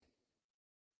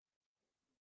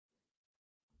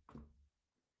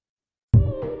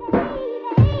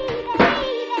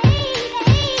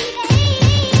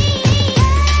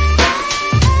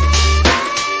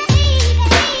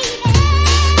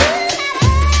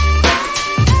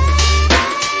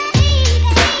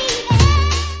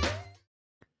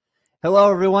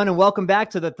Hello, everyone, and welcome back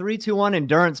to the 321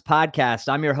 Endurance Podcast.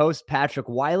 I'm your host, Patrick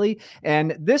Wiley,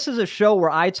 and this is a show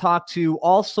where I talk to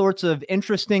all sorts of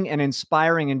interesting and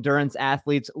inspiring endurance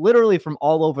athletes, literally from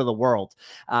all over the world.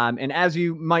 And as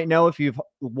you might know, if you've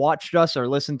watched us or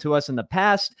listened to us in the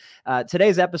past,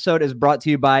 today's episode is brought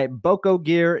to you by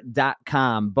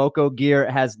BocoGear.com. Boco Gear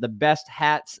has the best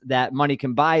hats that money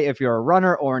can buy if you're a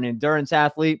runner or an endurance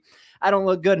athlete. I don't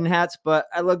look good in hats, but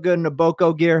I look good in a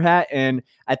Boco Gear hat, and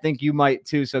I think you might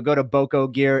too. So go to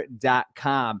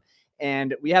BocoGear.com.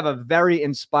 And we have a very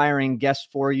inspiring guest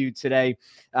for you today.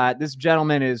 This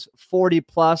gentleman is 40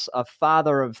 plus, a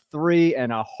father of three,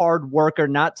 and a hard worker,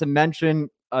 not to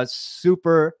mention a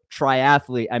super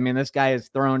triathlete. I mean, this guy has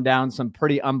thrown down some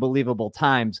pretty unbelievable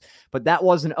times, but that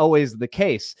wasn't always the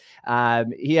case.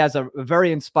 He has a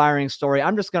very inspiring story.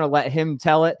 I'm just going to let him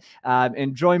tell it.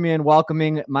 And join me in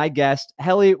welcoming my guest,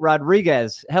 Helly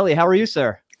Rodriguez. Helly, how are you,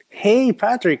 sir? Hey,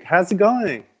 Patrick, how's it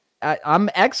going? I'm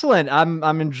excellent.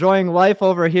 I'm enjoying life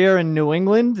over here in New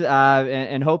England,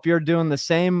 and hope you're doing the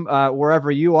same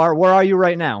wherever you are. Where are you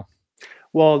right now?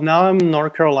 Well, now I'm in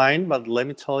North Carolina, but let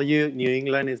me tell you, New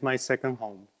England is my second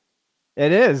home.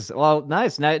 It is. Well,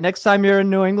 nice. Next time you're in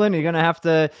New England, you're going to have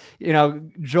to,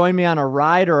 join me on a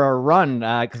ride or a run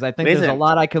because I think there's a Listen,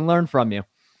 lot I can learn from you.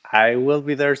 I will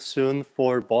be there soon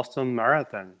for Boston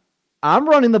Marathon. I'm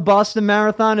running the Boston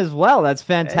Marathon as well. That's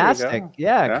There you fantastic. go.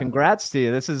 Yeah, Yeah. congrats to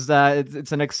you. This is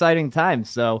it's an exciting time.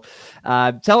 So,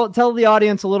 tell the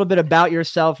audience a little bit about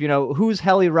yourself. Who's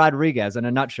Helly Rodriguez in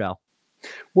a nutshell?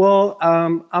 Well,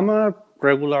 I'm a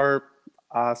regular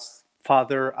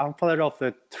father. I'm father of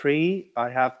the three. I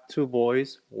have two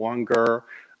boys, one girl.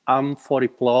 I'm 40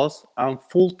 plus. I'm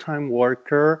full-time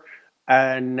worker,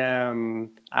 and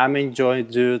I'm enjoying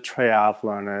do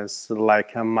triathlon as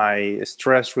like my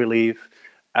stress relief,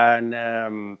 and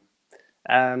I'm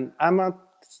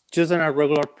just a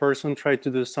regular person try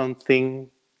to do something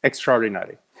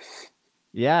extraordinary.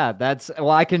 Yeah,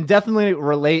 I can definitely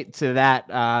relate to that.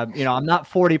 I'm not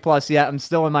 40 plus yet. I'm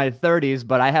still in my 30s,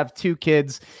 but I have two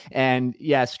kids. And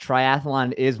yes,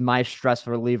 triathlon is my stress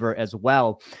reliever as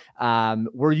well.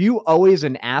 Were you always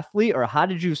an athlete, or how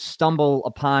did you stumble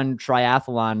upon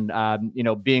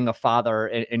triathlon, being a father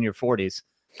in your 40s?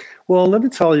 Well, let me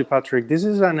tell you, Patrick, this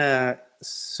is a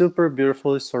super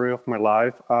beautiful story of my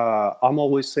life. I'm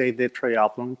always say that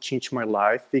triathlon changed my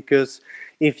life because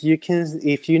if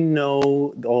you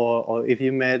know, or if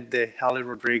you met the Helly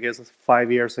Rodriguez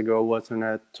 5 years ago, was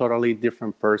a totally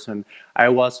different person. I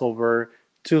was over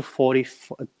 240,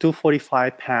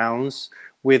 245 pounds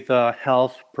with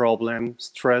health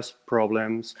problems, stress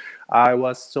problems. I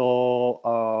was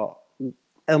so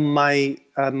my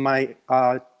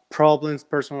problems,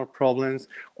 personal problems,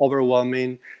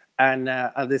 overwhelming, and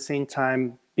at the same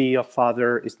time, be a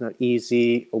father is not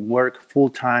easy. Work full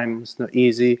time is not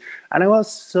easy, and I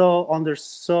was so under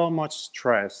so much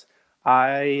stress.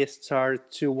 I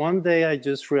start to one day I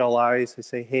just realized I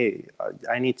say, hey,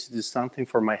 I need to do something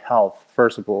for my health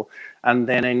first of all, and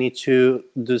then I need to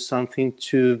do something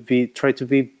to be try to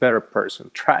be better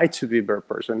person, try to be a better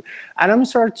person, and I'm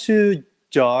start to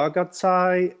jog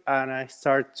outside and I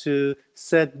start to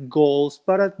set goals.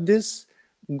 But at this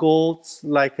goals,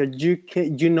 like you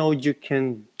can, you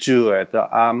can do it.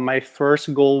 My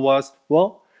first goal was,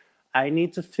 well, I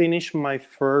need to finish my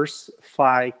first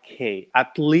 5K.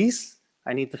 At least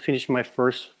I need to finish my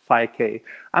first 5K.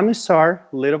 I'm gonna start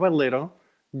little by little,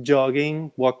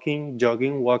 jogging, walking,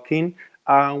 jogging, walking.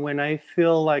 When I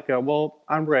feel like, well,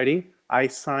 I'm ready, I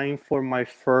sign for my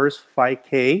first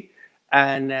 5K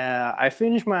and I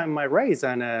finished my race.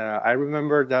 And I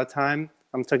remember that time,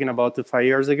 I'm talking about 5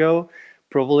 years ago,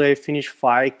 probably I finished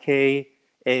 5K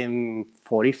in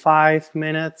 45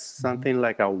 minutes, something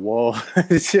like a whoa.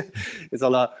 It's a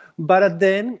lot. But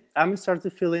then I'm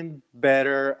started feeling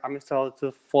better. I'm started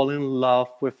to fall in love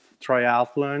with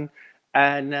triathlon.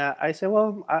 And I said,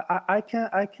 well, I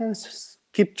can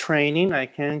keep training. I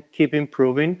can keep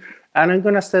improving. And I'm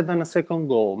gonna set on a second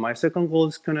goal. My second goal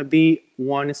is gonna be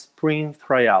one sprint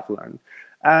triathlon,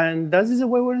 and that is the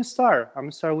way we're gonna start. I'm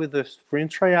gonna start with the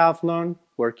sprint triathlon,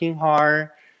 working hard.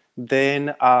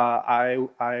 Then I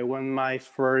won my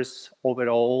first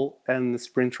overall in the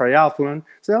sprint triathlon.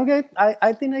 So okay,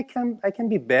 I think I can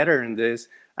be better in this.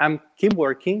 I'm keep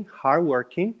working, hard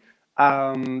working.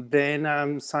 Then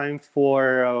I'm signed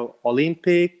for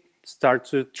Olympic. Start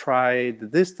to try the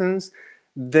distance.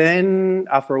 Then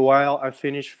after a while, I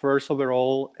finished first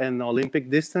overall in the Olympic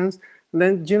distance.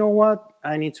 Then you know what?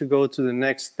 I need to go to the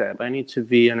next step. I need to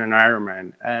be an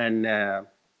Ironman, and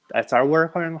I started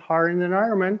working hard in an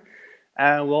Ironman.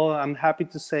 And well, I'm happy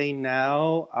to say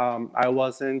now I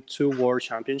was in two world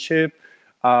championship.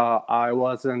 I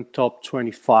was in top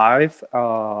 25.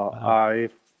 Wow. I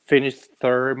finished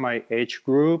third my age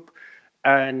group,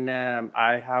 and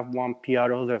I have one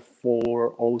PR of the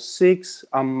 406.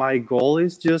 And my goal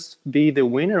is just be the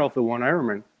winner of the one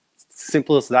Ironman.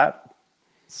 Simple as that.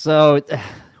 So,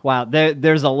 wow,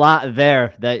 there's a lot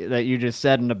there that you just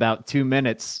said in about 2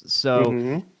 minutes. So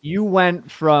Mm-hmm. you went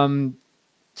from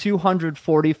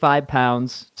 245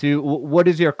 pounds to what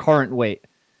is your current weight?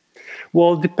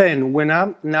 Well, depend. When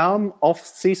I'm off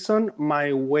season,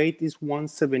 my weight is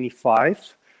 175. Hmm.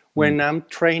 When I'm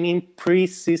training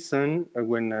pre-season,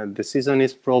 when the season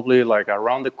is probably like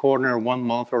around the corner, 1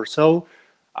 month or so,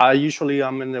 I usually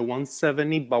I'm in the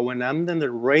 170. But when I'm in the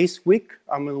race week,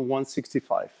 I'm in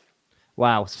 165.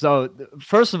 Wow. So,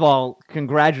 first of all,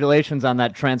 congratulations on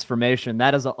that transformation.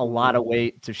 That is a lot of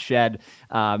weight to shed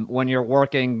when you're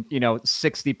working,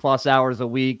 60 plus hours a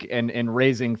week and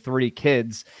raising three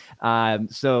kids.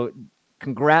 So,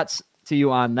 congrats to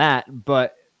you on that.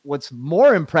 But what's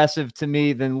more impressive to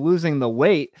me than losing the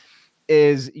weight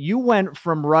is you went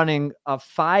from running a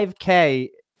 5K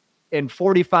in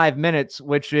 45 minutes,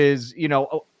 which is,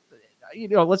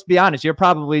 let's be honest, you're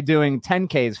probably doing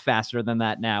 10Ks faster than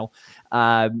that now,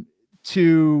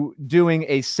 to doing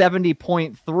a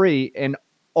 70.3 in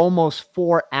almost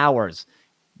 4 hours.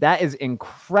 That is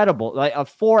incredible. Like a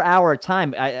 4 hour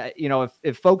time.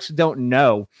 If folks don't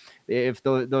know, if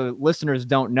the listeners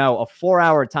don't know, a 4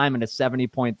 hour time in a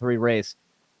 70.3 race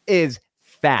is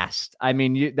fast. I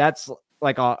mean, that's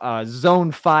like a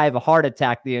zone 5 heart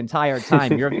attack the entire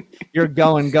time. You're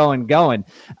going, going, going.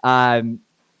 Um,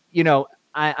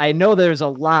 I know there's a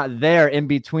lot there in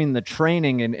between the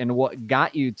training and what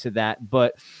got you to that,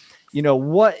 but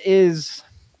what is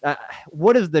uh,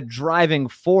 what is the driving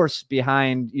force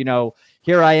behind,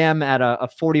 here I am at a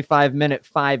 45-minute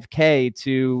 5K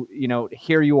to,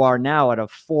 here you are now at a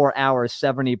 4 hour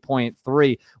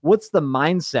 70.3. What's the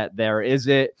mindset there? Is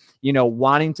it,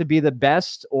 wanting to be the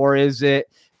best, or is it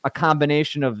a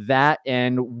combination of that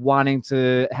and wanting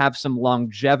to have some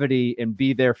longevity and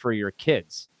be there for your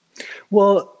kids?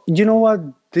 Well, you know what?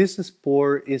 This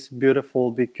sport is beautiful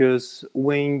because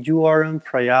when you are in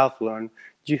triathlon,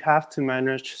 you have to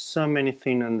manage so many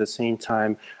things at the same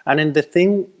time. And then the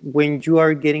thing, when you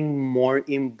are getting more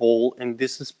involved in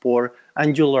this sport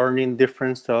and you learning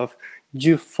different stuff,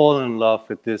 you fall in love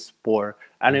with this sport.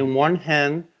 And in one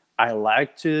hand, I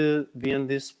like to be in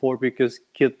this sport because it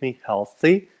keeps me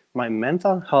healthy, my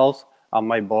mental health, and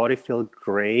my body feel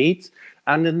great.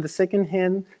 And in the second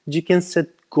hand, you can set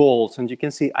goals and you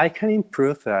can see I can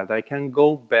improve that, I can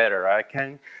go better, I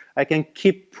can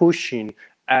keep pushing.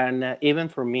 And even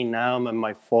for me now, I'm in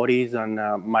my 40s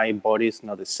and my body is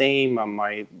not the same and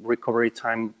my recovery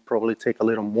time probably take a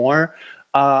little more.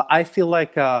 I feel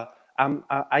like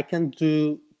I can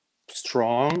do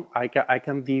strong, I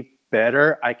can be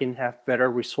better, I can have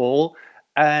better result.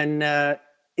 And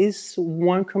is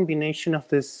one combination of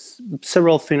this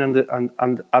several things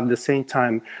at the same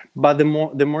time. But the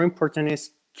more important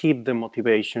is keep the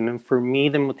motivation. And for me,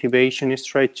 the motivation is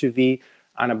try to be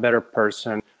a better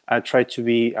person. I try to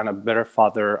be a better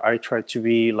father. I try to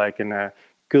be like a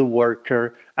good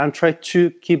worker and try to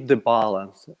keep the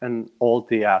balance in all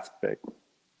the aspects.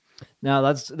 No,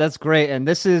 that's great, and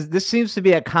this seems to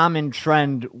be a common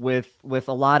trend with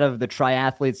a lot of the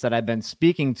triathletes that I've been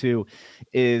speaking to,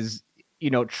 is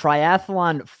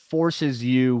triathlon forces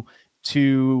you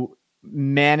to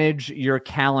manage your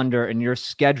calendar and your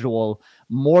schedule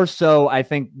more so, I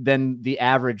think, than the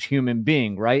average human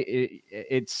being, right?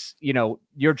 It's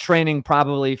you're training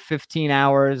probably 15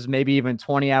 hours, maybe even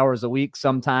 20 hours a week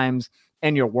sometimes,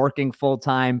 and you're working full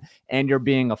time, and you're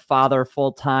being a father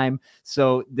full time.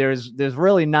 So there's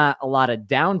really not a lot of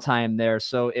downtime there.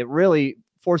 So it really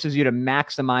forces you to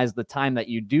maximize the time that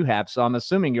you do have. So I'm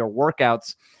assuming your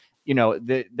workouts,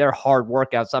 they're hard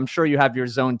workouts. I'm sure you have your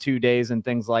zone 2 days and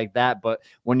things like that, but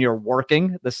when you're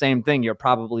working, the same thing, you're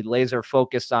probably laser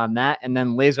focused on that, and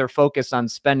then laser focused on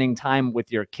spending time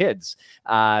with your kids.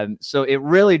 So it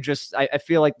really just, I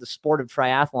feel like the sport of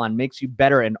triathlon makes you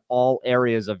better in all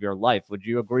areas of your life. Would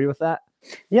you agree with that?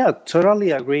 Yeah,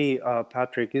 totally agree,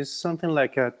 Patrick. It's something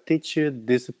like a teach you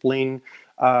discipline,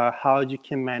 how you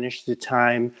can manage the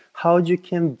time, how you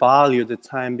can value the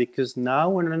time. Because now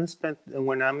when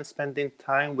I'm spending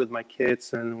time with my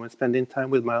kids and when spending time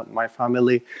with my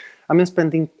family, I'm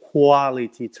spending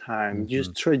quality time.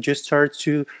 Mhm. You start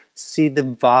to see the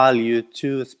value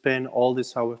to spend all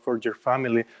this hour for your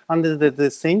family. And at the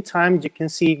same time, you can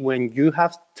see when you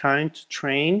have time to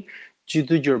train, you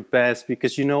do your best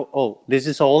because oh, this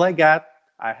is all I got.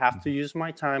 I have to use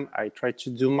my time. I try to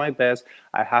do my best.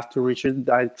 I have to reach it.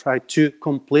 I try to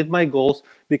complete my goals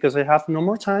because I have no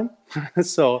more time.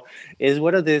 So it's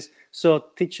what it is. So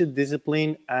teach you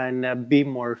discipline and be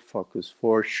more focused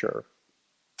for sure.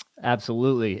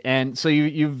 Absolutely. And so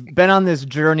you've been on this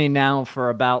journey now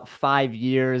for about 5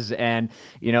 years, and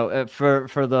for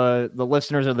the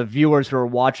listeners or the viewers who are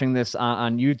watching this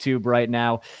on YouTube right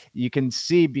now, you can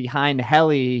see behind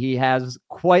Helly he has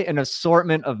quite an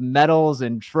assortment of medals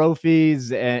and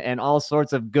trophies and all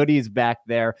sorts of goodies back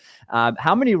there.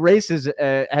 How many races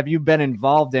have you been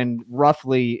involved in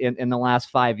roughly in the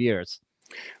last 5 years?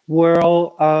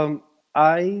 Well,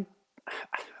 I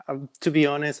to be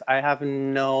honest, I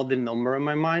haven't know the number in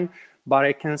my mind, but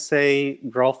I can say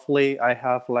roughly I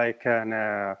have like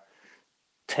an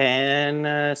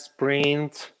 10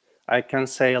 sprint. I can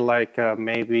say like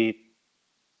maybe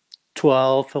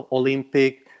 12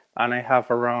 Olympic, and I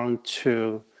have around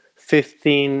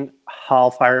 15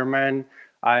 half Ironman.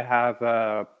 I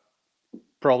have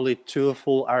probably 2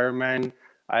 full Ironman.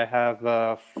 I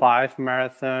have 5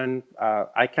 marathon.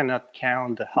 I cannot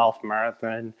count the half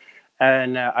marathon.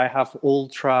 And I have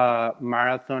ultra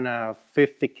marathon,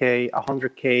 50K,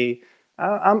 100K.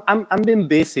 I'm being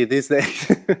busy these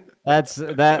days. That's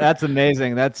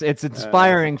amazing. It's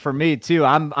inspiring for me too.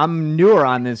 I'm newer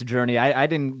on this journey. I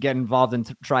didn't get involved in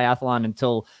triathlon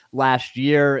until last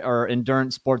year, or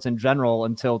endurance sports in general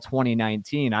until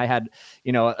 2019. I had,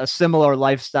 a similar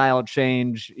lifestyle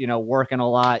change, working a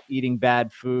lot, eating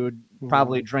bad food,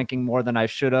 probably drinking more than I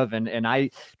should have. And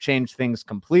I changed things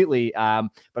completely.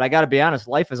 But I got to be honest,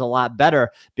 life is a lot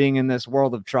better being in this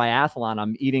world of triathlon.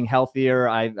 I'm eating healthier.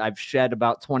 I've shed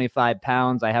about 25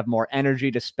 pounds. I have more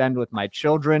energy to spend with my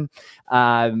children.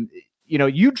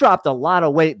 You dropped a lot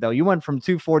of weight though. You went from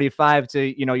 245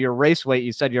 to, your race weight.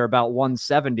 You said you're about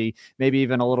 170, maybe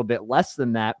even a little bit less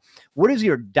than that. What does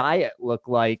your diet look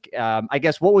like? I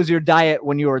guess, what was your diet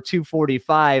when you were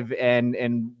 245,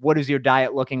 and what is your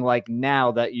diet looking like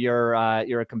now that you're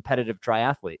a competitive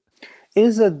triathlete?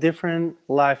 Is a different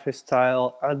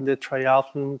lifestyle, and the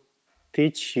triathlon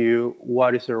teach you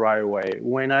what is the right way.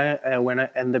 When I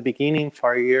in the beginning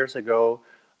 5 years ago,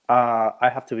 I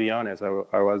have to be honest,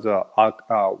 I was a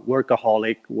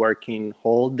workaholic, working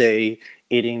whole day,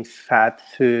 eating fat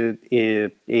food,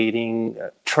 eating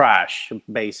trash,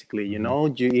 basically.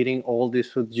 You eating all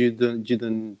this food you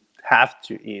don't have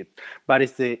to eat, but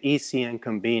it's the easy and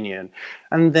convenient.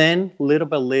 And then little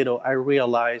by little, I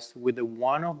realized with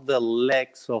one of the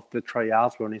legs of the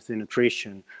triathlon is the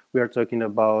nutrition. We are talking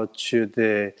about to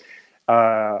the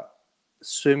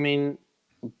swimming,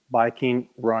 biking,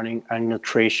 running, and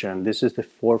nutrition. This is the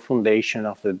four foundation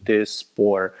of this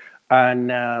sport. And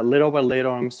little by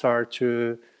little, I'm start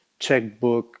to check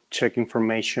book, check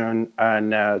information,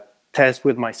 and test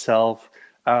with myself.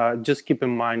 Just keep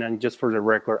in mind, and just for the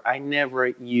record, I never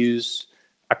use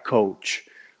a coach.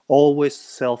 Always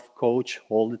self-coach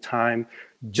all the time.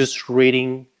 Just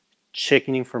reading,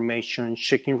 checking information,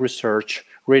 checking research,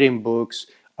 reading books,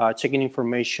 checking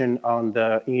information on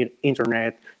the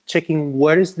internet, checking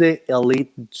what is the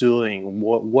elite doing,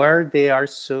 where they are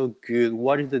so good,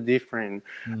 what is the difference.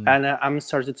 And I'm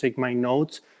starting to take my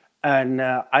notes, and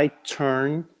I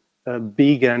turned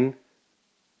vegan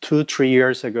 2-3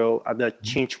 years ago. That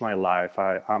changed my life.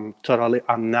 I'm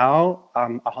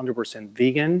 100%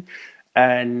 vegan,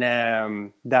 and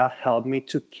that helped me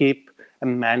to keep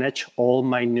and manage all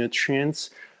my nutrients.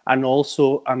 And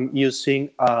also I'm using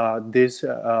this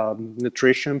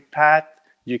nutrition pad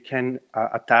you can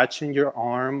attach in your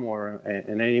arm or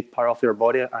in any part of your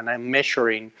body, and I'm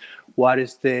measuring what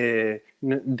is the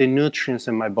nutrients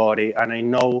in my body, and I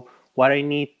know what I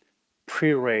need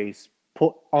pre-race,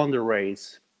 put on the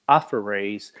race, after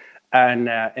race, and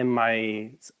in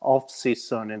my off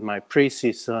season, in my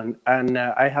pre-season, and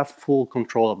I have full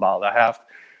control about it. I have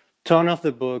ton of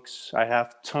the books, I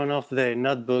have ton of the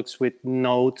notebooks with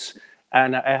notes,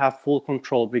 and I have full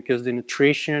control because the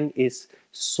nutrition is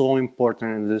so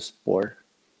important in this sport.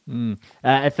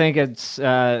 I think it's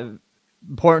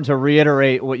important to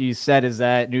reiterate what you said, is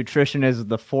that nutrition is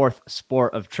the fourth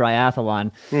sport of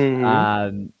triathlon.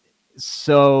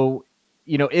 So,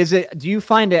 do you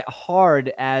find it hard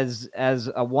as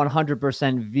a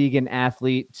 100% vegan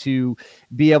athlete to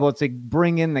be able to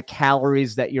bring in the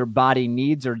calories that your body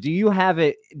needs, or do you have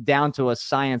it down to a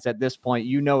science at this point?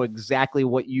 You know exactly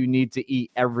what you need to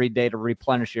eat every day to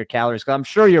replenish your calories? Because I'm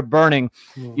sure you're burning,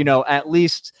 at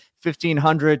least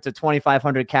 1,500 to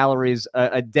 2,500 calories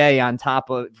a day on top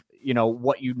of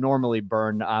what you normally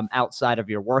burn outside of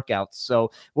your workouts.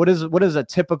 So what does a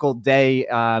typical day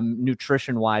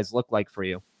nutrition wise look like for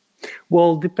you?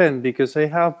 Well, depend because I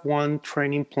have one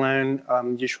training plan.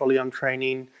 Usually, I'm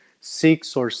training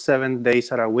 6 or 7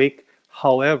 days at a week.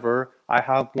 However, I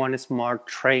have one smart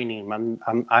training.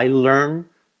 I learned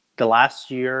the last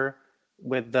year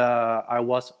with the I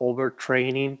was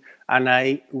overtraining, and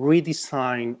I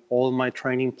redesigned all my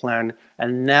training plan.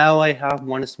 And now I have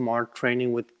one smart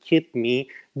training which keep me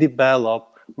develop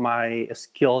my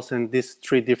skills in these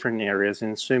three different areas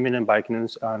in swimming and biking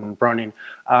and running.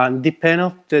 And depend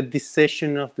of the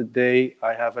decision of the day,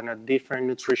 I have a different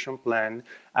nutrition plan.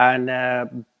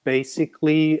 And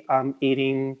basically, I'm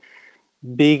eating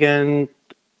vegan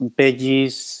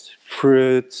veggies,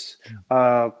 fruits,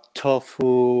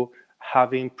 tofu,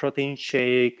 having protein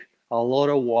shake, a lot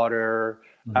of water,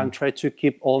 and try to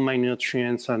keep all my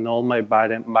nutrients and all my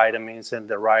vitamins at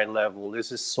the right level.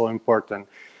 This is so important.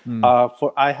 Mm.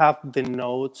 For I have the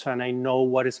notes and I know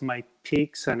what is my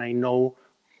peaks and I know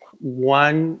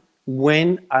when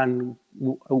I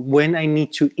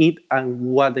need to eat and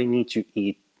what I need to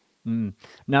eat. Mm.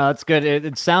 No, that's good.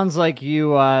 It sounds like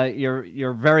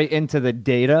you're very into the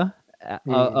data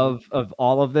of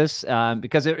all of this,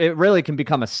 because it really can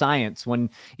become a science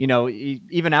when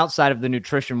even outside of the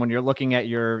nutrition, when you're looking at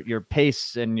your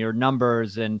pace and your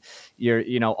numbers and your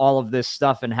all of this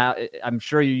stuff, and how I'm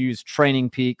sure you use Training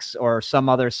Peaks or some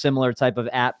other similar type of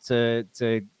app to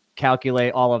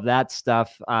calculate all of that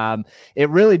stuff. It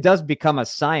really does become a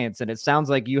science, and it sounds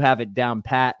like you have it down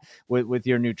pat with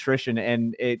your nutrition,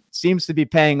 and it seems to be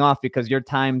paying off because your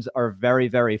times are very,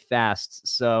 very fast.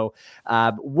 So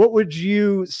what would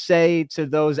you say to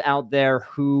those out there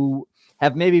who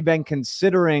have maybe been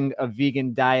considering a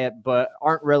vegan diet but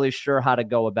aren't really sure how to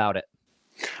go about it?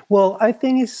 Well, I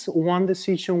think it's one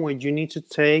decision where you need to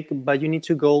take, but you need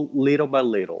to go little by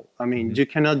little. I mean, Mhm. you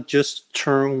cannot just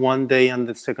turn one day and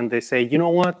the second day say, you know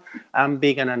what, I'm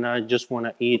vegan and I just want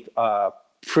to eat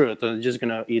fruit. I'm just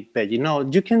gonna eat veggie. No,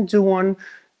 you can do one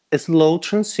a slow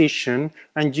transition,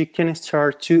 and you can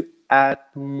start to add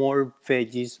more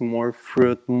veggies, more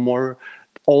fruit, more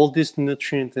all these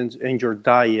nutrients in your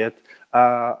diet.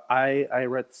 I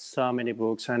read so many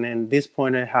books, and in this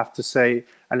point, I have to say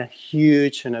and a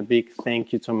huge and a big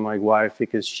thank you to my wife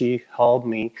because she helped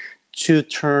me to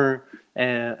turn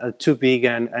to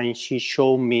vegan, and she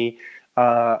showed me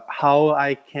how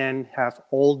I can have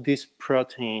all this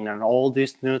protein and all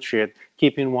this nutrient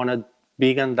keeping one a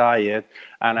vegan diet,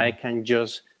 and I can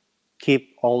just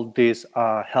keep all this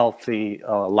healthy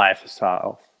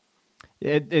lifestyle.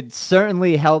 It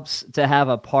certainly helps to have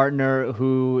a partner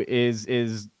who is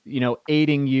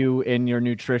aiding you in your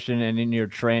nutrition and in your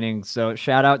training. So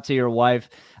shout out to your wife.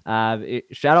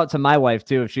 Shout out to my wife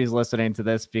too if she's listening to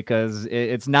this, because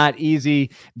it's not easy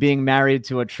being married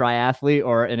to a triathlete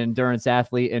or an endurance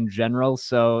athlete in general.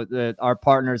 So our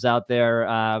partners out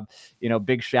there,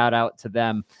 big shout out to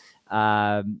them.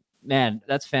 Man,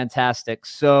 that's fantastic.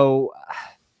 So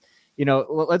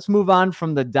let's move on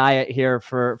from the diet here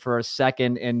for a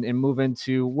second and move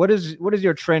into what does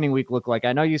your training week look like?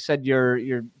 I know you said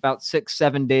you're about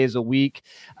 6-7 days a week.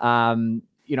 How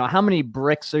many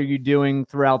bricks are you doing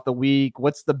throughout the week?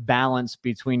 What's the balance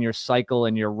between your cycle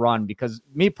and your run? Because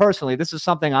me personally, this is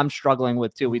something I'm struggling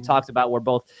with too. We talked about we're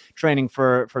both training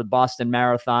for the Boston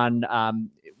Marathon,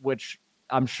 which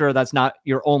I'm sure that's not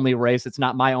your only race. It's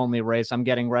not my only race. I'm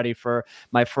getting ready for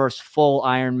my first full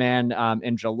Ironman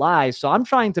in July. So I'm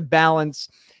trying to balance,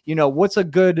 what's a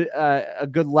good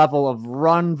level of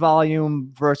run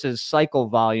volume versus cycle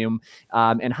volume,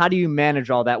 and how do you manage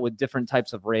all that with different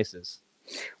types of races?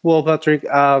 Well, Patrick,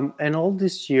 in all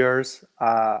these years,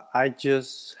 I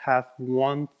just have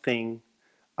one thing.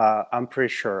 I'm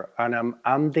pretty sure, and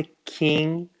I'm the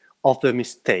king of the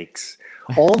mistakes.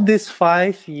 All these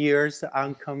 5 years,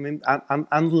 I'm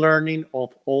learning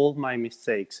of all my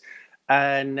mistakes,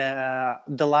 and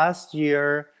the last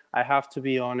year, I have to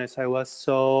be honest, I was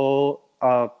so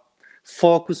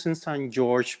focused in St.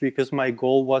 George because my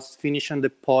goal was finishing the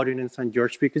podium in St.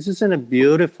 George because it's in a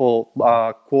beautiful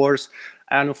course,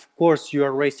 and of course you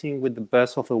are racing with the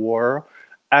best of the world.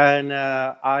 And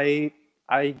I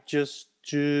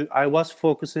was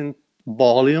focusing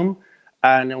volume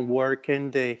and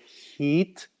working the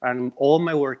heat, and all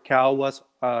my workout was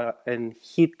in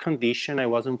heat condition. I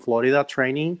was in Florida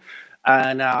training,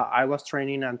 and I was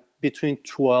training at between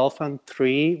 12 and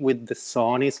 3 with the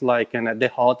sun is like, and the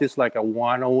hot is like a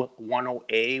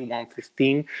 108,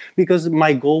 115, because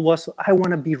my goal was I want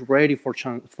to be ready for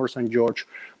St. George.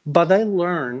 But I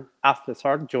learned after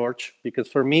St. George, because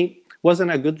for me wasn't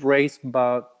a good race,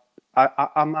 but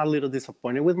I'm a little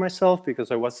disappointed with myself because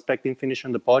I was expecting finish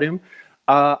on the podium.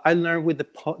 I learned with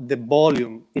the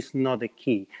volume is not the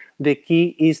key. The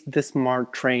key is the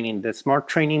smart training. The smart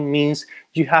training means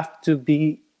you have to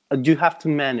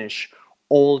manage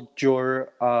all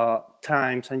your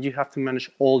times, and you have to manage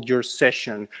all your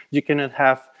session. You cannot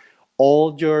have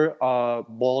all your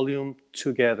volume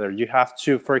together. You have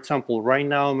to, for example, right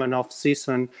now I'm an off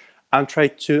season. I'm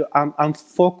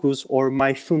focused, or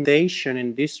my foundation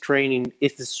in this training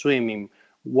is the swimming.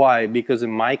 Why? Because in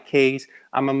my case,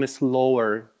 I'm a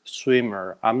slower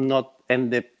swimmer. I'm not in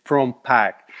the front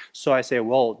pack. So I say,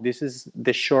 well, this is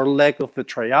the short leg of the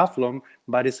triathlon,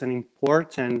 but it's an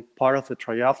important part of the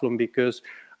triathlon because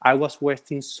I was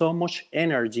wasting so much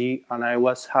energy and I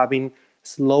was having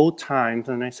slow times.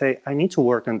 And I say, I need to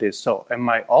work on this. So in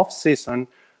my off season,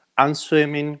 I'm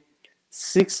swimming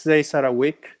 6 days out a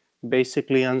week.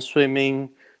 Basically, I'm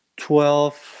swimming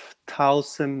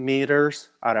 12,000 meters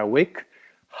at a week.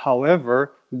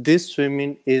 However, this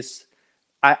swimming is,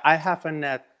 I have a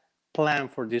net plan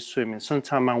for this swimming.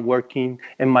 Sometimes I'm working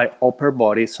in my upper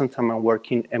body, sometimes I'm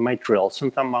working in my drill,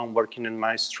 sometimes I'm working in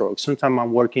my stroke, sometimes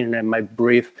I'm working in my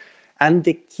breath. And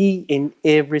the key in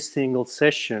every single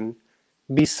session,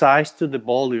 besides to the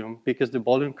volume, because the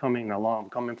volume coming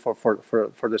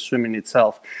for the swimming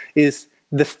itself, is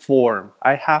the form.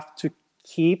 I have to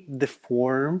keep the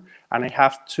form, and I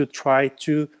have to try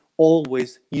to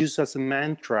always use as a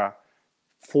mantra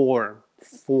form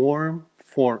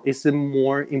is the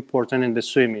more important in the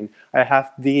swimming. I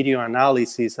have video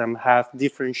analysis, I have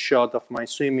different shots of my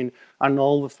swimming, and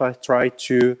always I try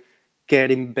to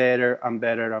getting better and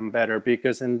better and better,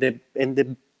 because in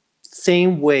the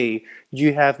same way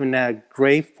you have in a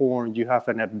great form, you have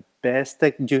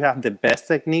you have the best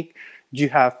technique, you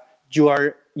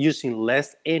are using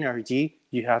less energy,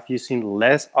 you have using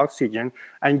less oxygen,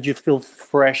 and you feel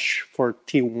fresh for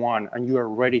T1 and you are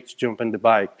ready to jump on the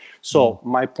bike. So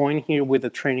my point here with the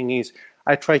training is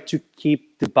I try to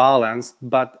keep the balance,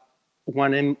 but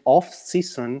when I'm off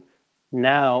season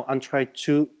now, I'm trying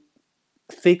to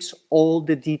fix all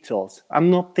the details. I'm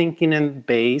not thinking in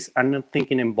base, I'm not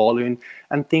thinking in volume,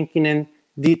 I'm thinking in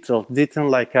detail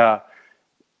like a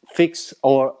fix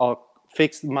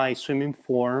my swimming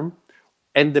form.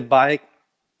 And the bike,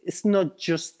 it's not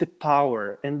just the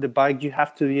power. And the bike, you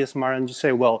have to be smart and you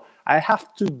say, well, I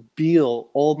have to build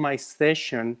all my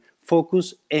session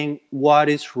focus in what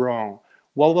is wrong.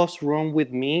 What was wrong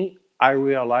with me? I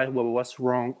realized what was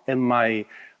wrong in my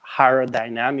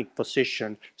aerodynamic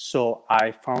position. So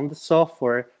I found the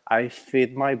software, I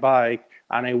fit my bike,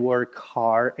 and I work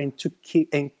hard and to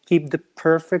keep the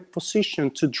perfect position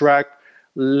to drag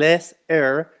less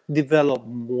air, develop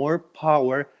more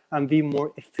power, and be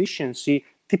more efficiency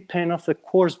depend of the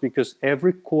course, because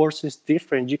every course is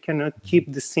different. You cannot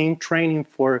keep the same training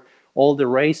for all the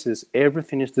races.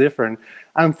 Everything is different.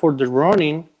 And for the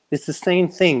running, it's the same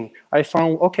thing. I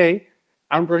found, okay,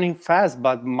 I'm running fast,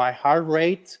 but my heart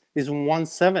rate is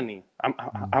 170.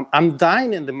 I'm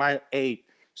dying in the mile 8.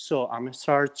 So I'm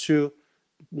start to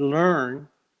learn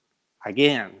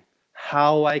again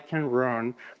how I can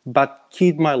run, but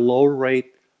keep my low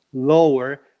rate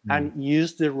lower and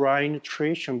use the right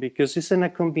nutrition, because it's in a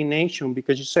combination.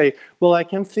 Because you say, well, I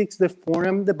can fix the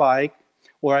form of the bike,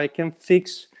 or I can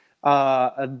fix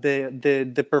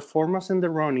the performance in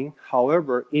the running.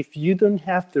 However, if you don't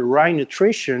have the right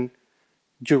nutrition,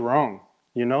 you're wrong,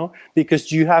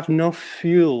 because you have no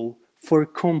fuel for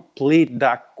complete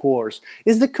that course.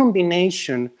 It's the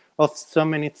combination of so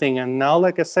many things. And now,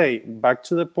 like I say, back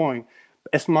to the point,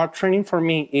 smart training for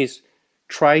me is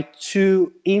try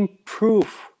to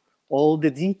improve all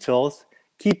the details,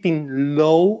 keeping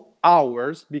low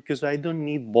hours, because I don't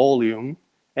need volume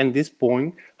at this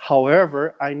point.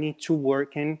 However, I need to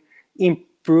work and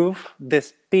improve the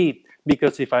speed,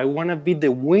 because if I want to be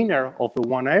the winner of the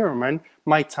one Ironman,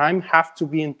 my time has to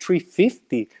be in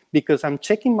 350, because I'm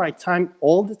checking my time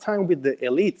all the time with the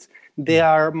elites. They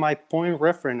are my point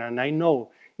reference, and I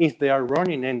know if they are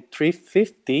running in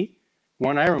 350,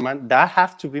 one Ironman, that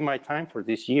has to be my time for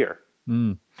this year.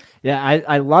 Yeah,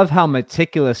 I love how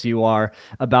meticulous you are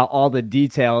about all the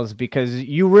details, because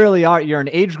you really are. You're an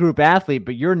age group athlete,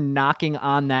 but you're knocking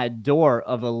on that door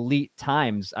of elite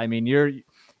times. I mean, you're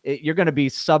going to be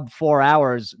sub 4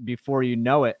 hours before you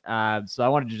know it. So I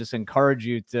wanted to just encourage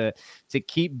you to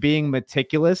keep being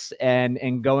meticulous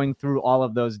and going through all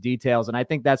of those details. And I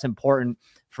think that's important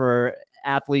for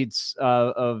athletes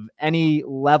of any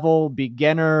level,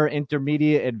 beginner,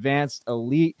 intermediate, advanced,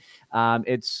 elite.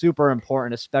 It's super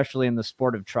important, especially in the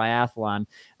sport of triathlon.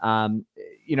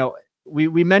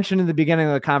 We mentioned in the beginning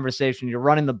of the conversation, you're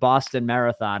running the Boston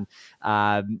Marathon.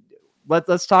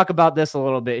 let's talk about this a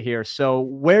little bit here. So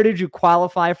where did you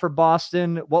qualify for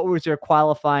Boston? What was your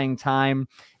qualifying time?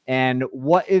 And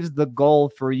what is the goal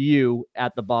for you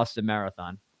at the Boston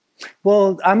Marathon?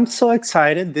 Well, I'm so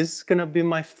excited. This is gonna be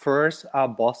my first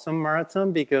Boston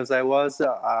Marathon because I was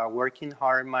working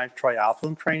hard in my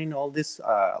triathlon training all this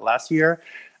last year,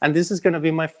 and this is gonna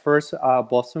be my first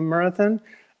Boston Marathon.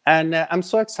 And I'm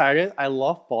so excited. I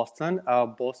love Boston.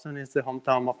 Boston is the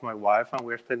hometown of my wife, and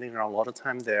we're spending a lot of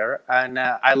time there. And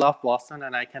I love Boston,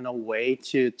 and I cannot wait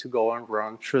to go and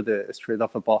run through the street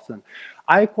of Boston.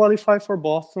 I qualified for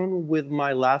Boston with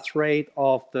my last race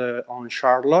of the on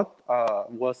Charlotte.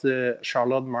 Was the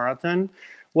Charlotte Marathon.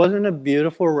 Wasn't a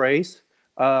beautiful race.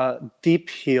 Deep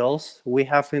hills. We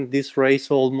have in this race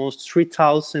almost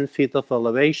 3,000 feet of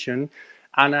elevation,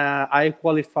 and I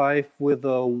qualified with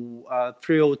a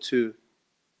 302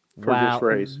 for this Wow.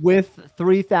 race. With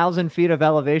 3,000 feet of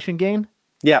elevation gain?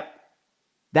 Yeah.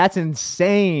 That's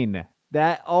insane.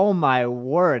 That, oh my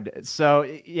word. So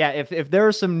yeah, if there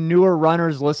are some newer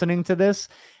runners listening to this,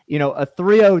 a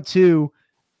 302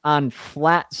 on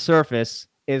flat surface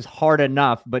is hard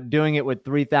enough, but doing it with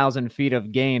 3,000 feet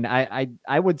of gain,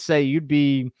 I would say you'd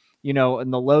be, in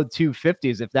the low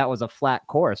 250s if that was a flat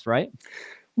course, right?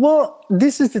 Well,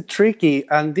 this is the tricky,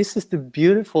 and this is the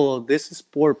beautiful of this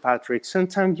sport, Patrick.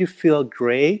 Sometimes you feel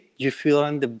great, you feel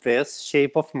in the best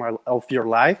shape of your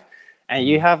life, and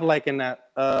you have like an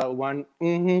one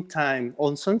time.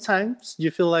 Or sometimes you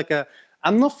feel like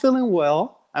I'm not feeling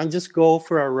well. I'm just go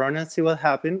for a run and see what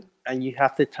happens, and you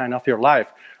have the time of your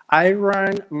life. I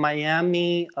ran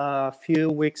Miami a few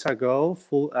weeks ago,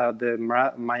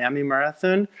 Miami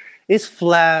Marathon. It's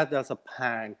flat as a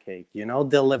pancake, the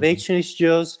elevation is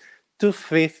just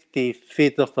 250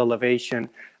 feet of elevation.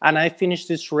 And I finished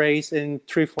this race in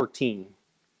 3:14.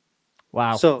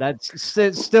 Wow, So that's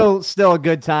still a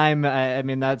good time. I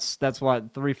mean, that's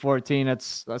what 3:14.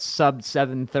 That's a sub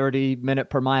 7:30 minute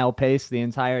per mile pace the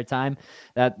entire time.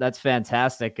 That's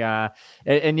fantastic.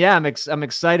 And yeah, I'm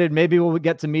excited. Maybe we'll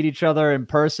get to meet each other in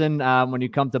person when you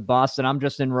come to Boston. I'm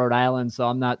just in Rhode Island, so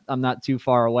I'm not too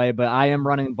far away. But I am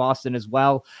running Boston as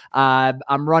well.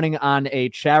 I'm running on a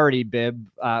charity bib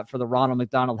for the Ronald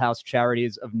McDonald House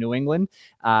Charities of New England.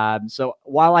 So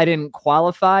while I didn't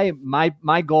qualify,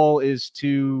 my goal is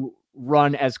to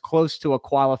run as close to a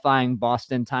qualifying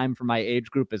Boston time for my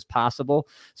age group as possible.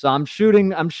 So I'm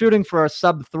shooting for a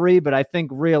sub 3, but I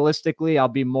think realistically I'll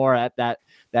be more at that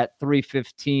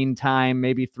 3:15 time,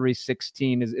 maybe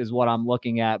 3:16 is what I'm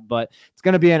looking at. But it's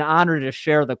going to be an honor to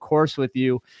share the course with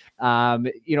you.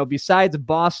 Besides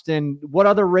Boston, what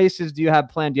other races do you have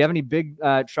planned? Do you have any big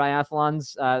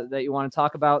triathlons that you want to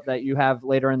talk about that you have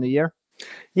later in the year?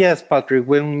 yes, Patrick,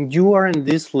 when you are in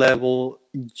this level,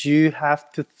 you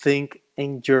have to think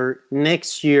in your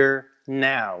next year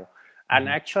now. And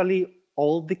actually,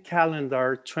 all the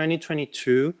calendar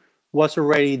 2022 was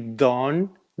already done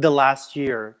the last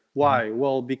year. Why?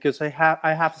 Well, because I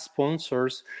have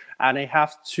sponsors, and I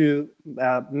have to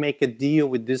make a deal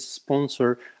with this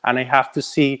sponsor, and I have to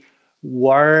see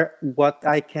what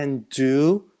I can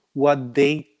do, what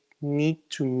they need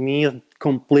to me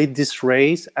complete this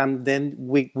race, and then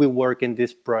we work in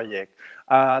this project.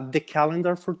 The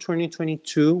calendar for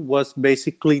 2022 was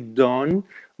basically done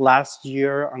last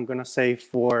year. I'm gonna say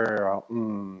for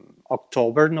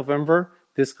October, November.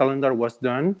 This calendar was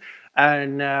done,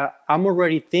 and I'm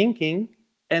already thinking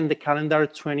in the calendar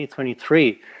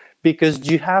 2023, because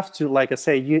you have to, like I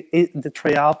say, the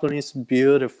triathlon is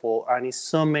beautiful, and it's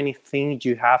so many things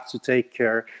you have to take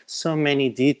care, so many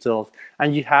details,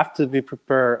 and you have to be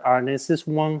prepared. And it's just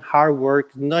one hard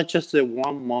work, not just the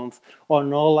 1 month, or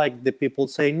no, like the people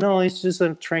say, no, it's just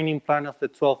a training plan of the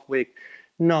 12th week.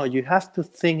 No, you have to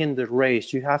think in the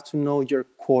race. You have to know your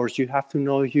course. You have to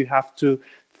know you have to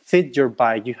fit your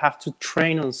bike. You have to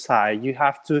train on site. You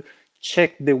have to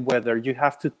check the weather. You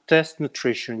have to test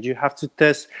nutrition. You have to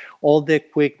test all the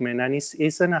equipment. And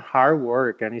it's a hard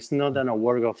work, and it's not a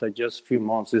work of just a few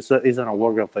months. It's a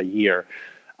work of a year.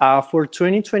 For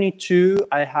 2022,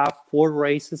 I have 4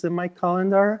 races in my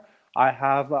calendar.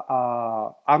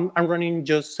 I'm running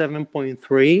just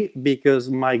 7.3 because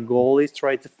my goal is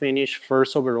try to finish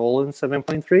first overall in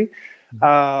 7.3.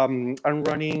 I'm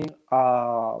running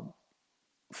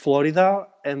Florida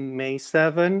and May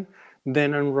 7.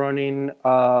 Then I'm running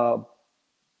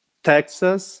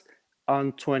Texas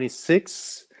on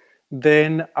 26.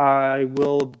 Then I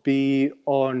will be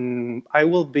in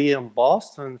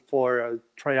Boston for a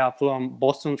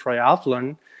Boston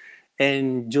Triathlon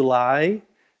in July.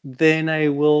 Then I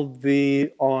will be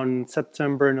on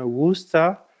September in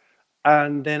Augusta,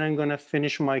 and then I'm gonna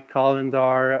finish my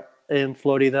calendar in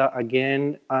Florida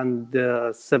again on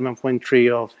the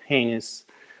 7.3 of Haynes.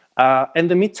 In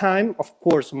the meantime, of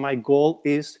course, my goal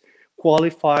is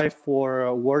qualify for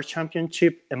a World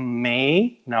Championship in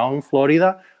May now in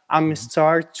Florida. I'm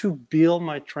start to build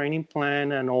my training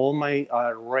plan and all my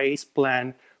race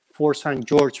plan for St.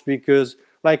 George because,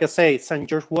 like I say, St.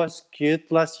 George was good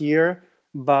last year,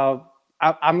 but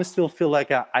I'm still feel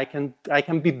like I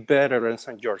can be better in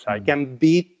St. George. I can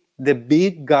beat the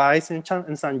big guys in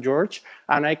St. George,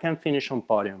 and I can finish on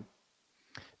podium.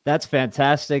 That's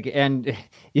fantastic. And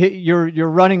you're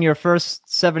running your first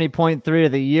 70.3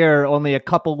 of the year, only a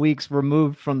couple weeks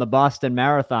removed from the Boston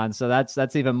Marathon. So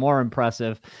that's even more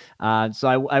impressive.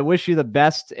 So I wish you the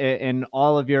best in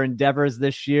all of your endeavors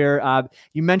this year.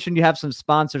 You mentioned you have some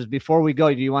sponsors. Before we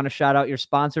go, do you want to shout out your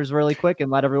sponsors really quick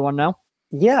and let everyone know?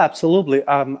 Yeah, absolutely.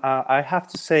 I have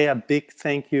to say a big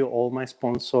thank you all my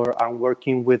sponsor. I'm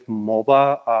working with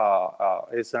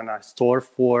MOBA. It's a store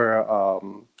for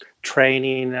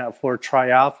training for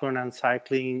triathlon and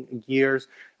cycling gears,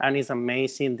 and it's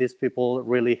amazing. These people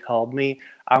really help me.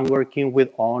 I'm working with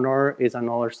Honor. Is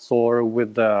another store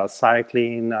with the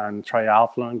cycling and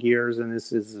triathlon gears, and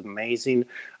this is amazing.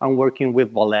 I'm working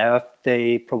with Valef.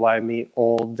 They provide me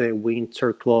all the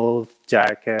winter clothes,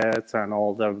 jackets, and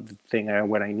all the thing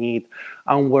what I need.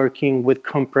 I'm working with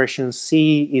Compression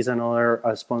C. Is another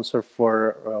sponsor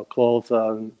for clothes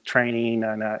training,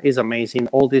 and is amazing.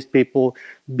 All these people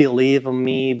believe in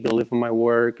me, believe in my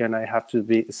work, and I have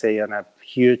to say a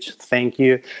huge thank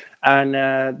you. And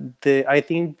I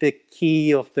think the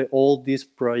key of all this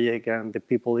project and the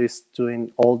people is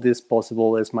doing all this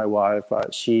possible is my wife.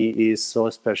 She is so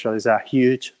special. It's a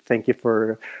huge thank you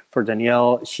for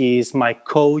Danielle. She's my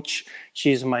coach.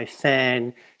 She's my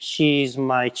fan. She's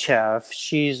my chef.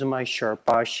 She's my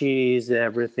Sherpa. She's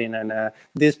everything. And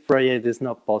this project is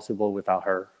not possible without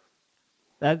her.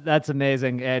 That's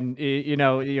amazing. And,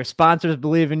 your sponsors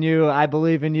believe in you. I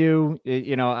believe in you.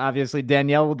 Obviously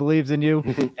Danielle believes in you.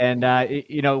 And,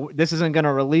 this isn't going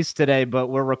to release today, but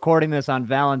we're recording this on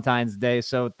Valentine's Day.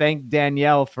 So thank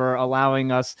Danielle for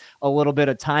allowing us a little bit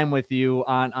of time with you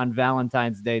on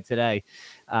Valentine's Day today.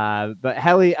 But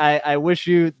Helly, I wish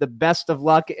you the best of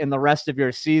luck in the rest of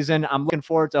your season. I'm looking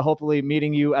forward to hopefully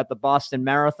meeting you at the Boston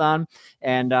Marathon,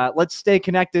 and let's stay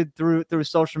connected through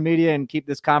social media and keep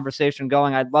this conversation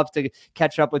going. I'd love to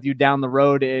catch up with you down the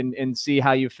road and see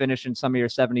how you finish in some of your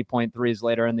 70.3s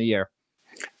later in the year.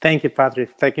 Thank you,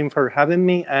 Patrick. Thank you for having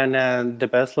me, and the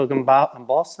best luck in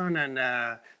Boston.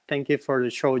 And thank you for the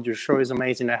show. Your show is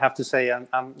amazing. I have to say,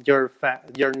 I'm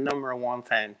your number one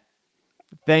fan.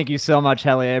 Thank you so much,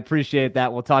 Helly. I appreciate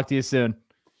that. We'll talk to you soon.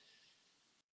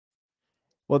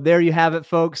 Well, there you have it,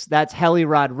 folks. That's Helly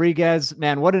Rodriguez.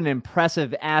 Man, what an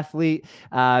impressive athlete.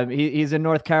 He's in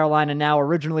North Carolina now,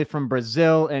 originally from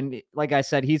Brazil. And like I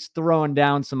said, he's throwing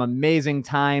down some amazing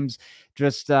times.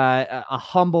 Just a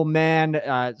humble man,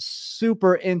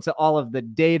 super into all of the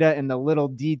data and the little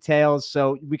details.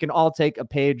 So we can all take a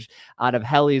page out of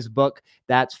Helly's book,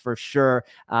 that's for sure.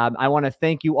 I want to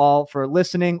thank you all for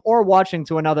listening or watching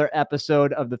to another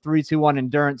episode of the 321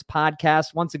 Endurance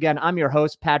Podcast. Once again, I'm your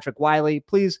host, Patrick Wiley.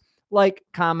 Please like,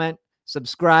 comment,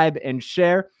 subscribe, and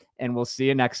share, and we'll see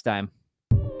you next time.